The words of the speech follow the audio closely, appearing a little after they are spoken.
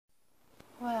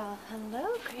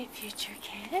Great future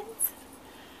kids.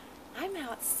 I'm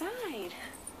outside.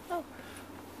 Oh,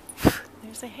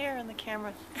 there's a hair on the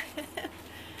camera.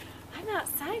 I'm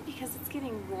outside because it's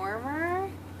getting warmer.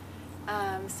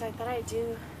 So I thought I'd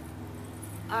do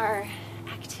our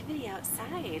activity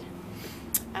outside.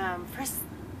 First,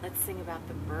 let's sing about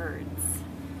the birds.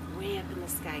 Way up in the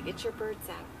sky. Get your birds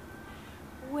out.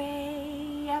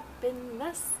 Way up in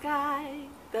the sky,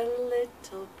 the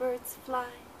little birds fly.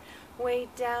 Way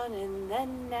down in the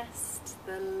nest,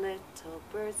 the little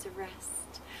birds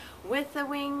rest. With a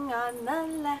wing on the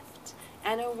left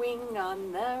and a wing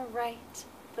on the right,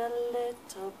 the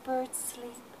little birds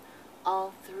sleep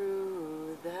all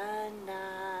through the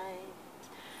night.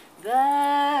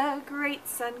 The great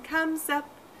sun comes up,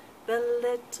 the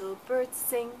little birds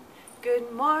sing.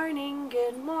 Good morning,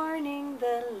 the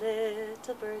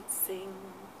little birds sing.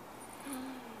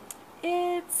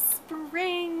 It's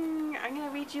spring. I'm going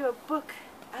to read you a book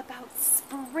about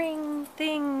spring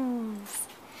things.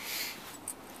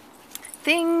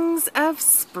 Things of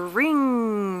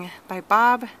Spring by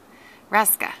Bob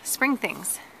Raczka. Spring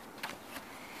Things.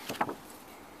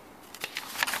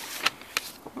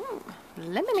 Ooh,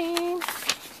 lemonade.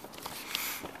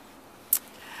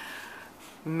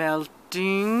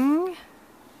 Melting.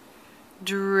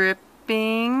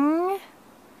 Dripping.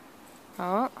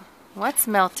 Oh. What's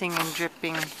melting and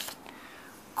dripping?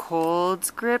 Cold's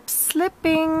grip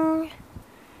slipping.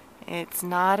 It's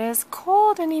not as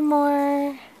cold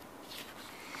anymore.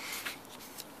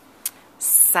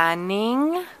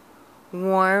 Sunning,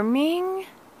 warming,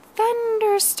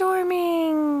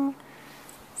 thunderstorming.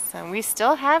 So we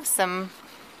still have some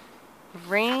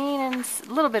rain and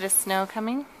a little bit of snow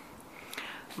coming.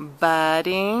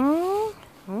 Budding,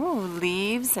 ooh,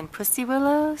 leaves and pussy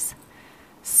willows.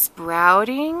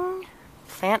 Sprouting,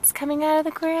 plants coming out of the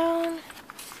ground.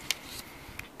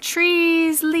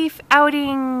 Trees leaf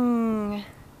outing.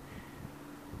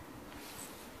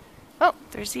 Oh,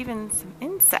 there's even some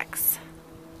insects.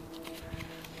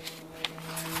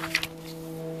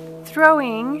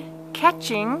 Throwing,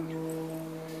 catching.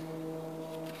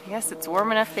 I guess it's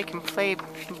warm enough they can play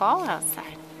ball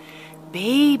outside.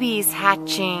 Babies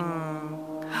hatching.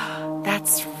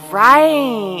 That's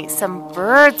right. Some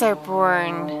birds are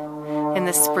born in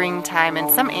the springtime and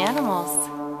some animals.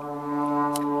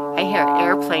 I hear an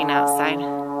airplane outside.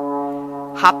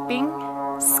 Hopping,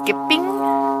 skipping.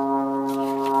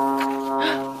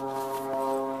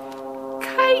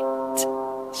 Kite,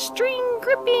 string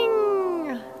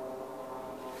gripping.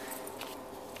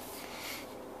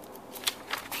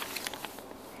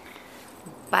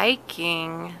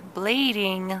 Biking,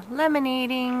 blading,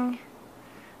 lemonading.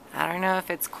 I don't know if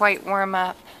it's quite warm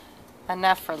up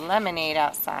enough for lemonade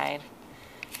outside,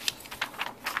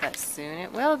 but soon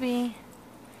it will be.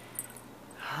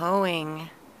 Hoeing,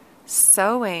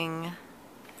 sowing.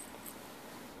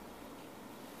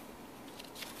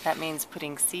 That means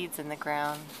putting seeds in the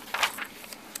ground.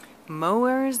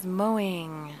 Mowers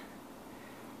mowing.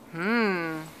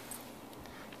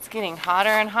 It's getting hotter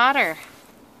and hotter.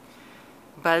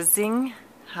 Buzzing,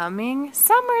 humming,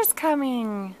 summer's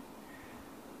coming.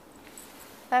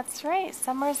 That's right,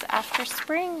 summer's after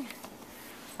spring.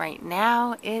 Right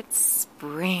now, it's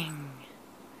spring.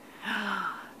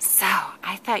 So,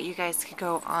 I thought you guys could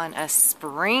go on a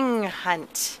spring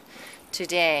hunt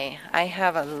today. I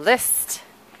have a list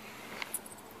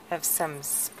of some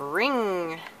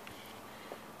spring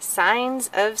signs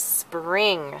of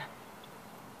spring.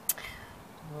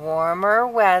 Warmer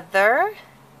weather,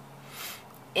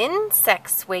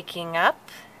 insects waking up,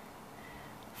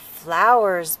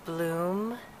 flowers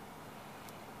bloom,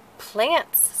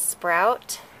 plants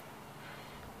sprout,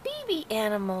 baby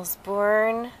animals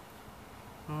born,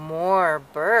 more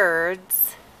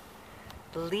birds,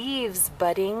 leaves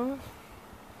budding,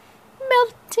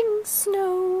 melting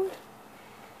snow,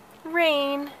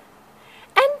 rain,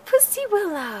 and pussy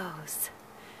willows.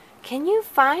 Can you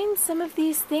find some of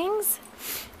these things?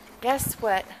 Guess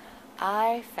what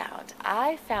I found?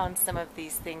 I found some of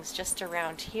these things just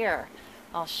around here.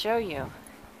 I'll show you.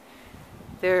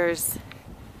 There's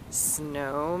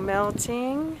snow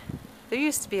melting. There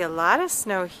used to be a lot of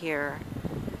snow here,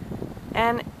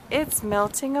 and it's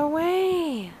melting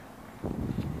away.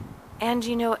 And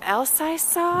you know what else I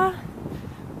saw?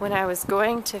 When I was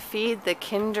going to feed the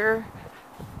Kinder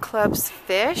Club's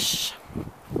fish,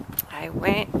 I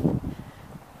went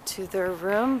to their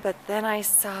room, but then I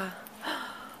saw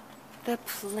the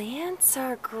plants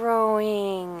are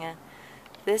growing.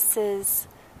 This is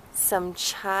some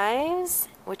chives,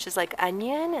 which is like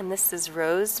onion, and this is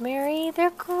rosemary.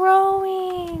 They're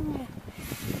growing.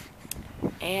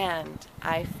 And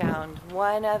I found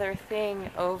one other thing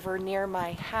over near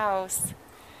my house.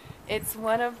 It's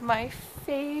one of my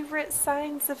favorite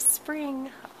signs of spring.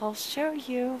 I'll show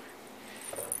you.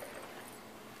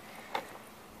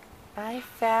 I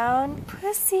found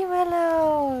pussy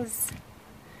willows.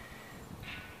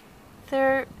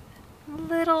 They're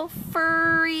little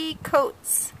furry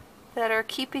coats that are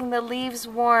keeping the leaves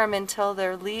warm until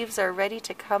their leaves are ready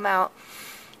to come out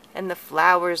and the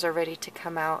flowers are ready to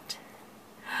come out.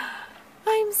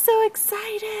 I'm so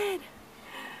excited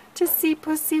to see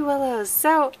pussy willows.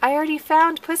 So I already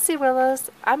found pussy willows.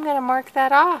 I'm going to mark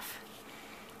that off.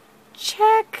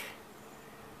 Check.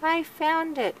 I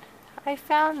found it. I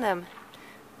found them.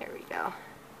 There we go.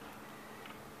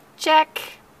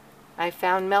 Check. I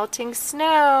found melting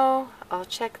snow. I'll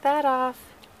check that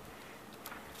off.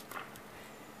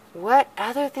 What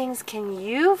other things can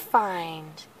you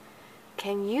find?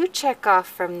 Can you check off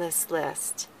from this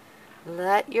list?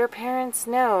 Let your parents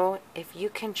know if you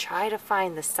can try to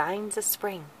find the signs of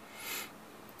spring.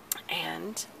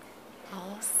 And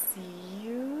I'll see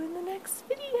you in the next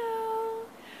video.